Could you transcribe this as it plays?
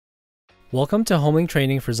Welcome to HomeLink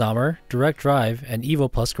training for Sommer, Direct Drive, and Evo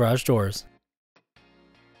Plus garage doors.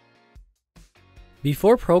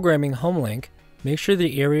 Before programming HomeLink, make sure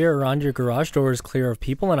the area around your garage door is clear of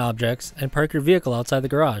people and objects, and park your vehicle outside the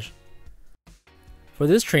garage. For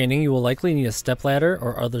this training, you will likely need a stepladder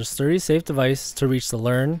or other sturdy safe device to reach the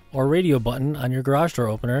Learn or Radio button on your garage door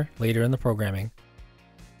opener later in the programming.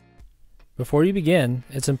 Before you begin,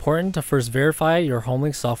 it's important to first verify your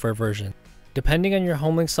HomeLink software version. Depending on your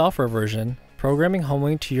HomeLink software version, programming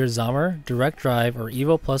HomeLink to your Sommer, Direct Drive, or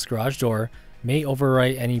Evo Plus garage door may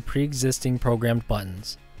overwrite any pre-existing programmed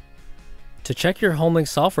buttons. To check your HomeLink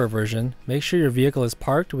software version, make sure your vehicle is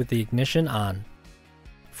parked with the ignition on.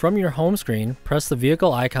 From your home screen, press the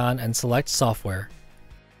vehicle icon and select Software.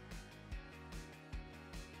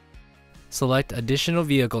 Select Additional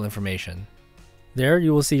Vehicle Information. There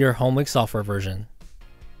you will see your HomeLink software version.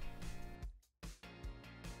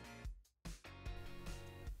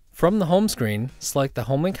 From the home screen, select the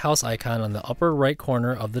HomeLink house icon on the upper right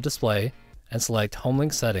corner of the display and select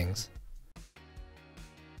HomeLink Settings.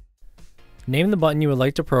 Name the button you would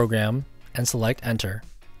like to program and select Enter.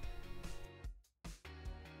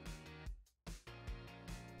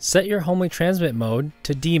 Set your HomeLink transmit mode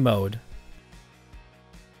to D mode.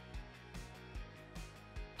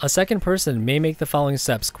 A second person may make the following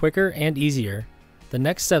steps quicker and easier. The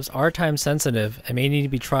next steps are time sensitive and may need to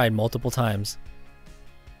be tried multiple times.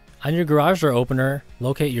 On your garage door opener,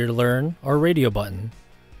 locate your Learn or Radio button.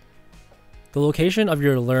 The location of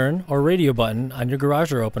your Learn or Radio button on your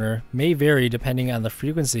garage door opener may vary depending on the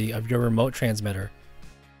frequency of your remote transmitter.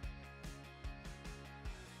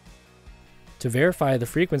 To verify the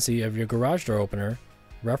frequency of your garage door opener,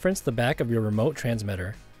 reference the back of your remote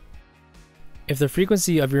transmitter. If the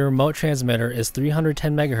frequency of your remote transmitter is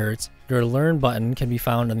 310 MHz, your Learn button can be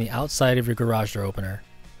found on the outside of your garage door opener.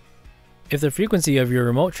 If the frequency of your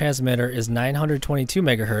remote transmitter is 922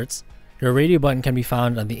 MHz, your radio button can be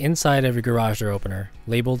found on the inside of your garage door opener,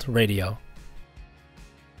 labeled Radio.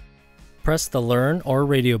 Press the Learn or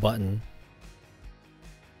Radio button.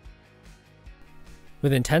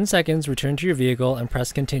 Within 10 seconds, return to your vehicle and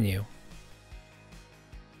press Continue.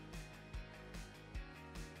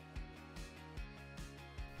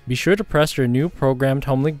 Be sure to press your new programmed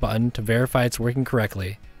HomeLink button to verify it's working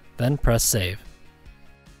correctly, then press Save.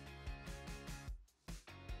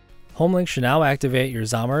 HomeLink should now activate your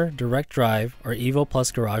Sommer, Direct Drive, or Evo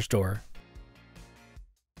Plus garage door.